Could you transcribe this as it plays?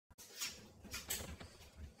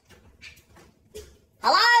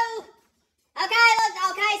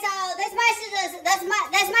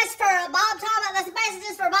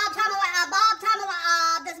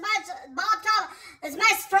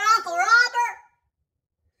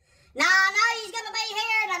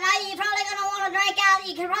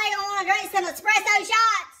you can probably gonna want to drink some espresso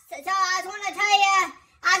shots. So I was gonna tell you,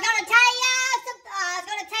 I was gonna show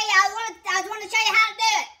you how to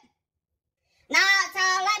do it. Now, so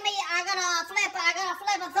I gotta flip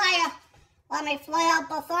a thing. Let me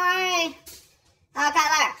flip a thing. Okay,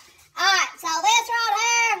 there. Alright, so this right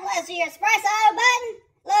here is your espresso button.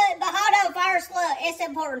 Look, but hold on first, look, it's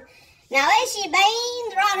important. Now, this your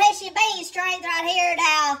beans, right here's your bean strength right here.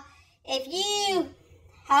 Now, if you,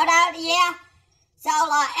 hold on, yeah. So,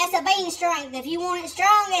 like, it's a bean strength. If you want it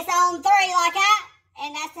strong, it's on 3 like that.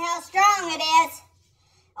 And that's how strong it is.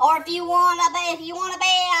 Or if you wanna be a baby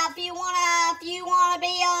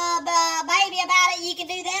about it, you can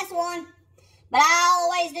do this one. But I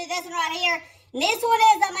always do this one right here. And this one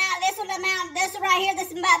right here,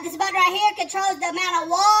 this button right here controls the amount of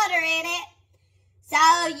water in it. So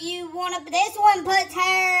this one puts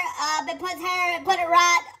a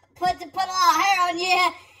lot of hair on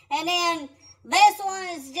you, and then this one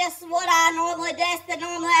is just what I normally. That's the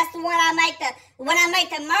one I make when I make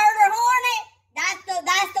the murder hornet. That's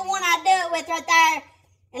the one I do it with right there.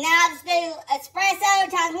 And then I'll just do espresso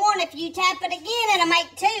times 1. If you tap it again, it'll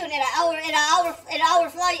make 2, and it'll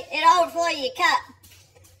overflow your cup.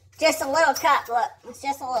 Just a little cup. Look, it's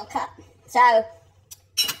just a little cup. So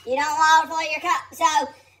you don't overflow your cup.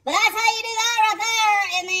 But that's how you do that right there.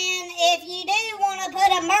 And then if you do want to put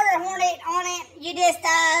a murder hornet on it, you just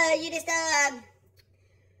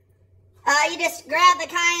grab the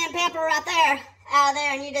cayenne pepper right there out of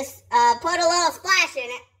there, and you just put a little splash in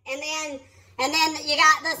it, and then you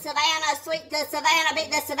got the Savannah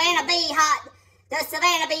bee hot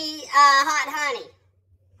honey.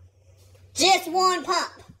 Just 1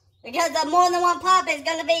 pump, because the more than 1 pump is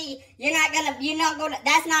gonna be,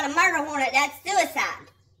 that's not a murder hornet, that's suicide.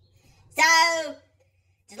 So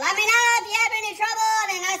just let me know if you have any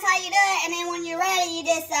trouble, and that's how you do it. And then when you're ready, you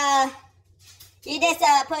just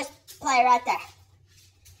push play right there.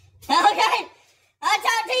 Okay, I'll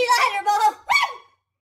talk to you later, boy.